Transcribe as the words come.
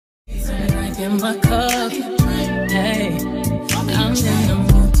in my cup. Hey, I'm in the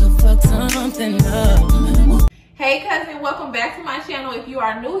mood to fuck something up. Hey cousin, welcome back to my channel. If you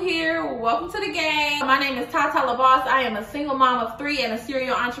are new here, welcome to the game. My name is Tata LaBoss. I am a single mom of 3 and a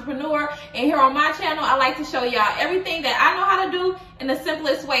serial entrepreneur. And here on my channel, I like to show y'all everything that I know how to do in the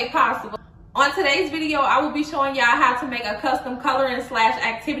simplest way possible. On today's video, I will be showing y'all how to make a custom coloring /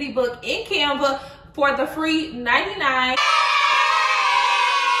 activity book in Canva for the free $99.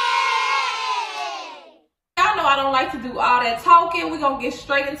 Y'all know I don't like to do all that talking. We're gonna get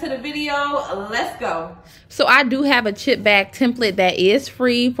straight into the video. Let's go. So I do have a chip bag template that is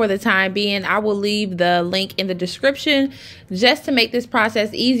free for the time being. I will leave the link in the description just to make this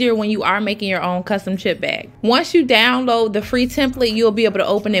process easier when you are making your own custom chip bag. Once you download the free template, you'll be able to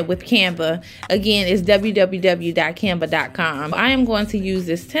open it with Canva. Again, it's www.canva.com. I am going to use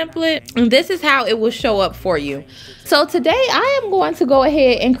this template, and this is how it will show up for you. So today I am going to go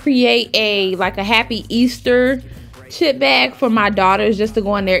ahead and create a happy Easter chip bag for my daughters just to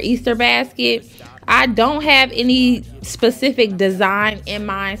go in their Easter basket. I don't have any specific design in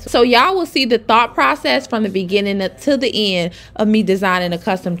mind, so y'all will see the thought process from the beginning to the end of me designing a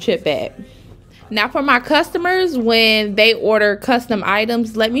custom chip bag. Now for my customers, when they order custom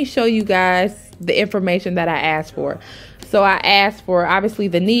items, let me show you guys the information that I asked for. So I asked for obviously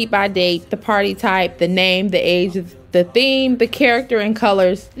the need by date, the party type, the name, the age, the theme, the character, and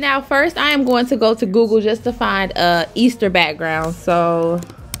colors. Now first I am going to go to Google just to find a Easter background. So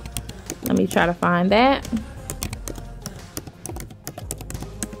let me try to find that.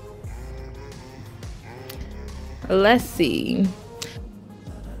 Let's see.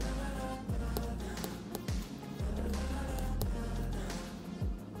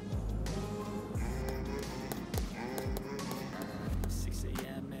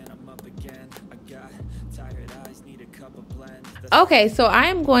 Okay, so I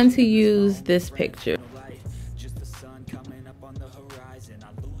am going to use this picture.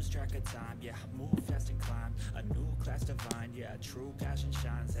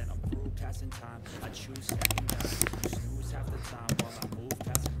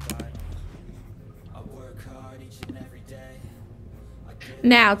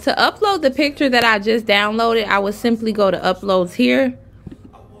 Now to upload the picture that I just downloaded, I would simply go to uploads here,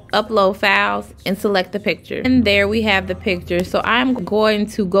 upload files, and select the picture. And there we have the picture. So I'm going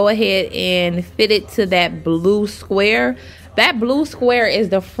to go ahead and fit it to that blue square. That blue square is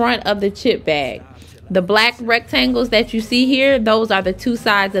the front of the chip bag. The black rectangles that you see here, those are the two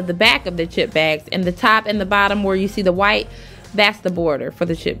sides of the back of the chip bags. And the top and the bottom where you see the white, that's the border for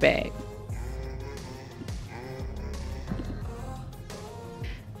the chip bag.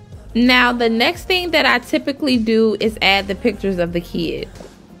 Now the next thing that I typically do is add the pictures of the kid.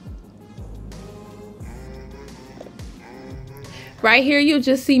 Right here you'll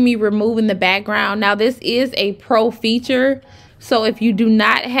just see me removing the background. Now this is a pro feature, so if you do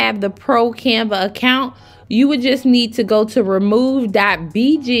not have the pro Canva account, you would just need to go to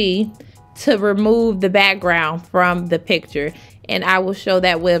remove.bg to remove the background from the picture, and I will show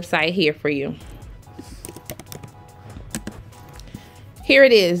that website here for you. Here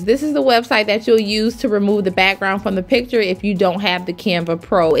it is. This is the website that you'll use to remove the background from the picture if you don't have the Canva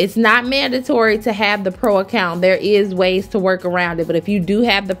Pro. It's not mandatory to have the Pro account. There is ways to work around it, but if you do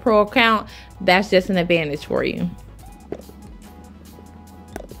have the Pro account, that's just an advantage for you.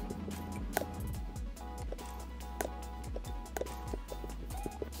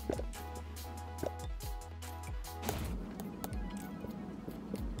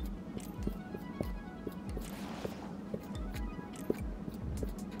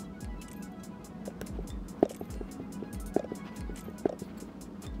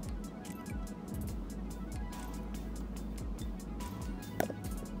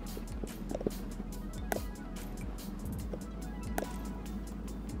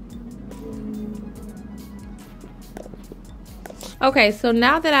 Okay, so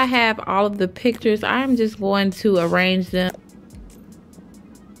now that I have all of the pictures, I'm just going to arrange them.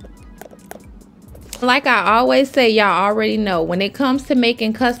 Like I always say, y'all already know, when it comes to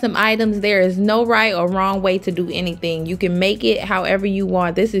making custom items, there is no right or wrong way to do anything. You can make it however you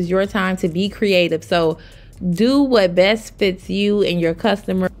want. This is your time to be creative. So do what best fits you and your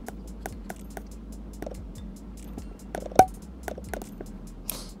customer.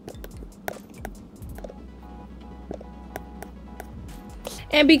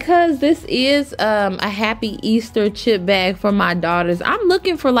 And because this is a happy Easter chip bag for my daughters, I'm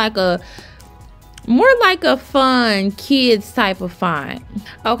looking for more like a fun kids type of font.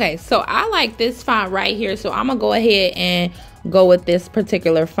 Okay, so I like this font right here, so I'm gonna go ahead and go with this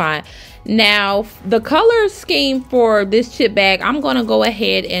particular font. Now the color scheme for this chip bag, I'm gonna go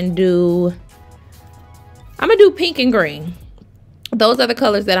ahead and do I'm gonna do pink and green. Those are the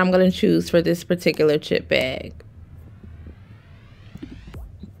colors that I'm gonna choose for this particular chip bag.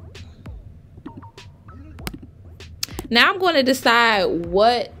 Now I'm going to decide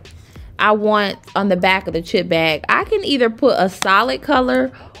what I want on the back of the chip bag. I can either put a solid color,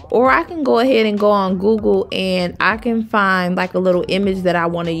 or I can go ahead and go on Google and I can find like a little image that I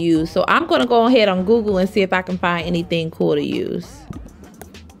want to use. So I'm going to go ahead on Google and see if I can find anything cool to use.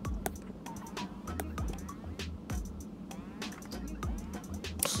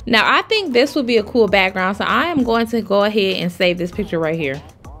 Now I think this would be a cool background, so I am going to go ahead and save this picture right here.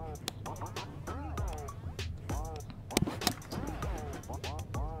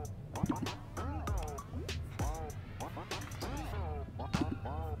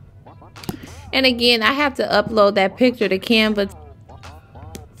 And again, I have to upload that picture to Canva.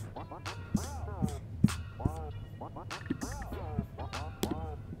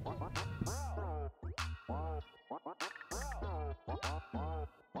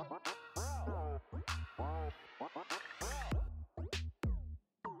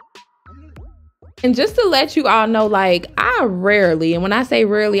 And just to let you all know, like, I rarely, and when I say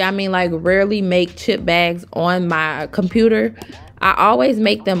rarely, I mean like rarely make chip bags on my computer. I always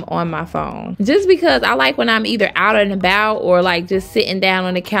make them on my phone. Just because I like when I'm either out and about or like just sitting down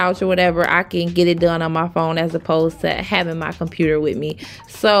on the couch or whatever, I can get it done on my phone as opposed to having my computer with me.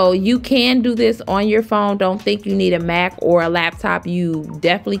 So you can do this on your phone. Don't think you need a Mac or a laptop. You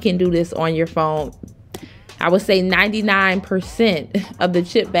definitely can do this on your phone. I would say 99% of the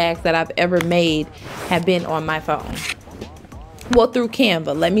chip bags that I've ever made have been on my phone. Well, through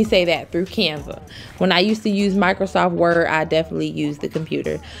Canva. Let me say that, through Canva. When I used to use Microsoft Word, I definitely used the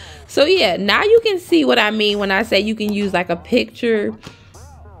computer. So yeah, now you can see what I mean when I say you can use like a picture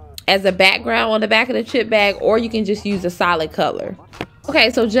as a background on the back of the chip bag, or you can just use a solid color.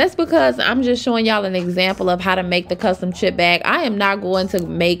 Okay, so just because I'm just showing y'all an example of how to make the custom chip bag, I am not going to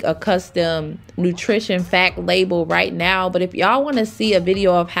make a custom nutrition fact label right now. But if y'all want to see a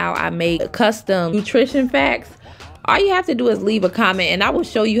video of how I make custom nutrition facts, all you have to do is leave a comment and I will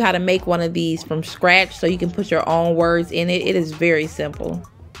show you how to make one of these from scratch so you can put your own words in it. It is very simple.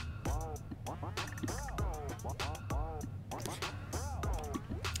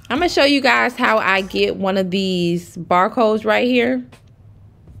 I'm going to show you guys how I get one of these barcodes right here.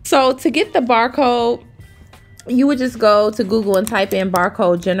 So to get the barcode, you would just go to Google and type in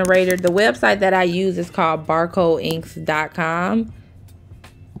barcode generator. The website that I use is called barcodeinks.com.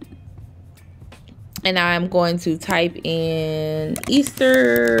 And I'm going to type in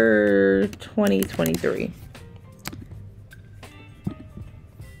Easter 2023.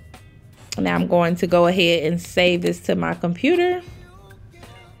 Now I'm going to go ahead and save this to my computer.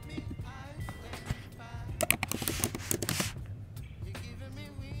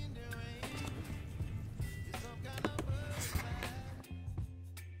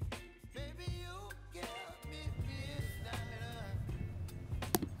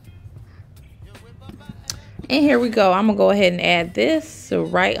 And here we go. I'm gonna go ahead and add this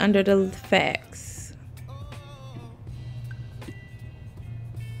right under the facts.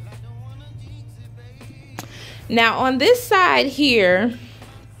 Now on this side here,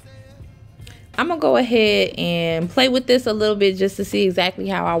 I'm gonna go ahead and play with this a little bit just to see exactly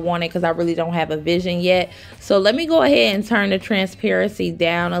how I want it, because I really don't have a vision yet. So let me go ahead and turn the transparency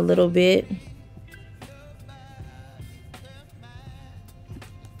down a little bit.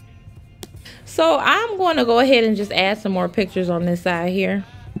 So I'm going to go ahead and just add some more pictures on this side here.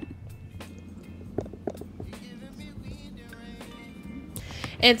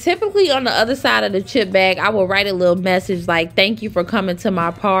 And typically on the other side of the chip bag, I will write a little message like, thank you for coming to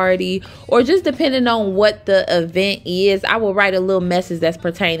my party, or just depending on what the event is, I will write a little message that's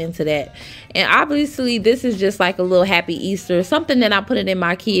pertaining to that. And obviously this is just like a little happy Easter, something that I put in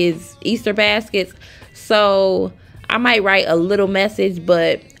my kids' Easter baskets. So I might write a little message,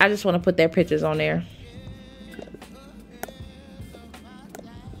 but I just want to put their pictures on there.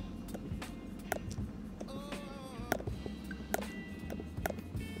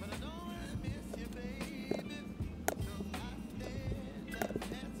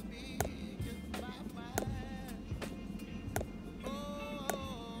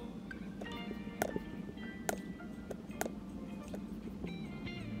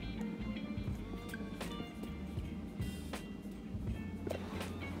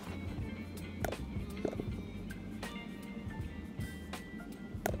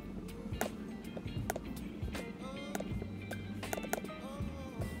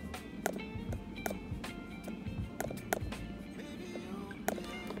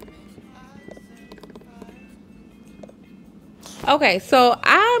 Okay, so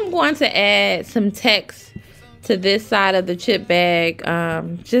I'm going to add some text to this side of the chip bag.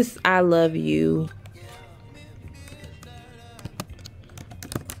 Just I love you.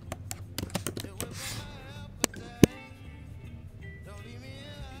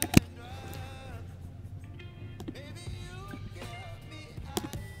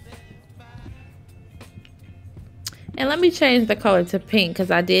 And let me change the color to pink, because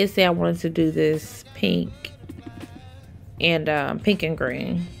I did say I wanted to do this pink and pink and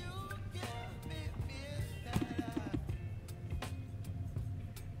green.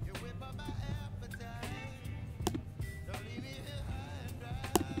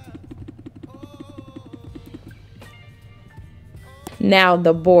 Now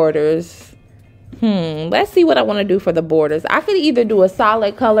the borders. Let's see what I want to do for the borders. I could either do a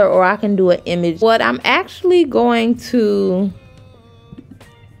solid color or I can do an image. What I'm actually going to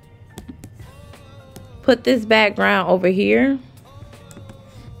put this background over here.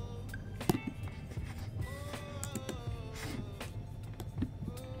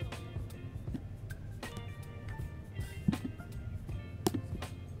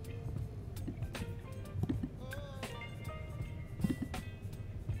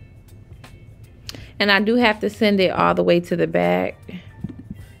 And I do have to send it all the way to the back.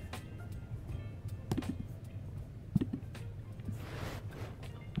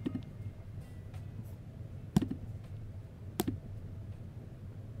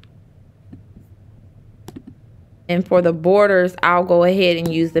 And for the borders, I'll go ahead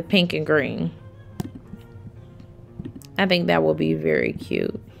and use the pink and green. I think that will be very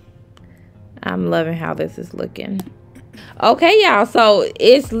cute. I'm loving how this is looking. Okay, y'all, so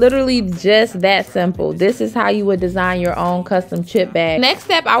it's literally just that simple. This is how you would design your own custom chip bag. Next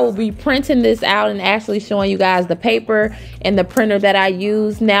step, I will be printing this out and actually showing you guys the paper and the printer that I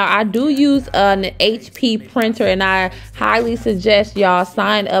use. Now, I do use an HP printer, and I highly suggest y'all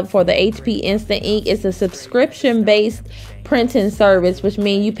sign up for the HP Instant Ink. It's a subscription-based printing service, which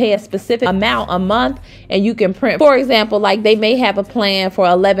means you pay a specific amount a month and you can print. For example, like they may have a plan for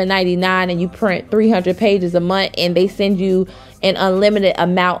 $11.99 and you print 300 pages a month, and they send you an unlimited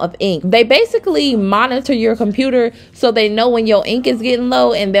amount of ink. They basically monitor your computer so they know when your ink is getting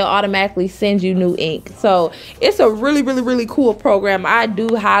low, and they'll automatically send you new ink. So it's a really cool program. I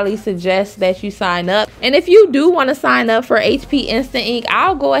do highly suggest that you sign up. And if you do want to sign up for HP Instant Ink,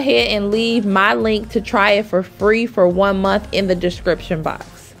 I'll go ahead and leave my link to try it for free for 1 month in the description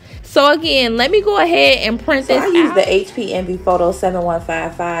box. So again, let me go ahead and print this out. I use the HP Envy Photo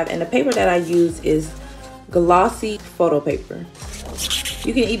 7155, and the paper that I use is glossy photo paper.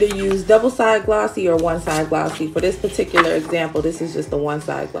 You can either use double-side glossy or one-side glossy. For this particular example, this is just the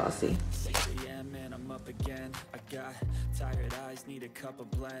one-side glossy.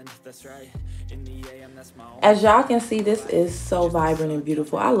 As y'all can see, this is so vibrant and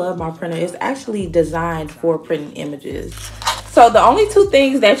beautiful. I love my printer. It's actually designed for printing images. So the only two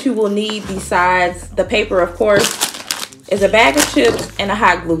things that you will need besides the paper, of course, is a bag of chips and a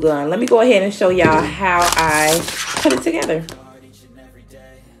hot glue gun. Let me go ahead and show y'all how I put it together.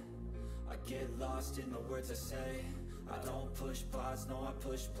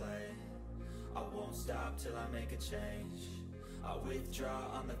 Till I make a change, I withdraw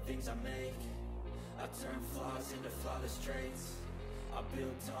on the things I make. I turn flaws into flawless traits. I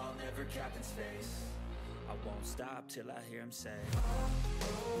build tall, never capped in space. I won't stop till I hear him say,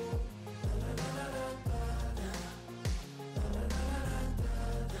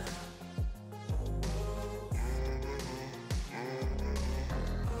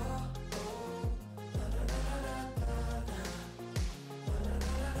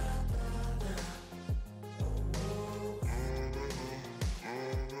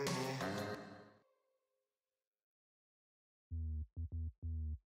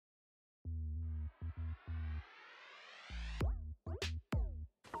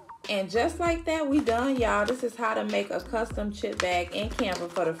 and just like that, we done, y'all. This is how to make a custom chip bag in Canva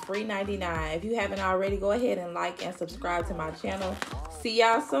for the free $99. If you haven't already, go ahead and like and subscribe to my channel. See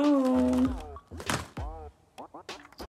y'all soon.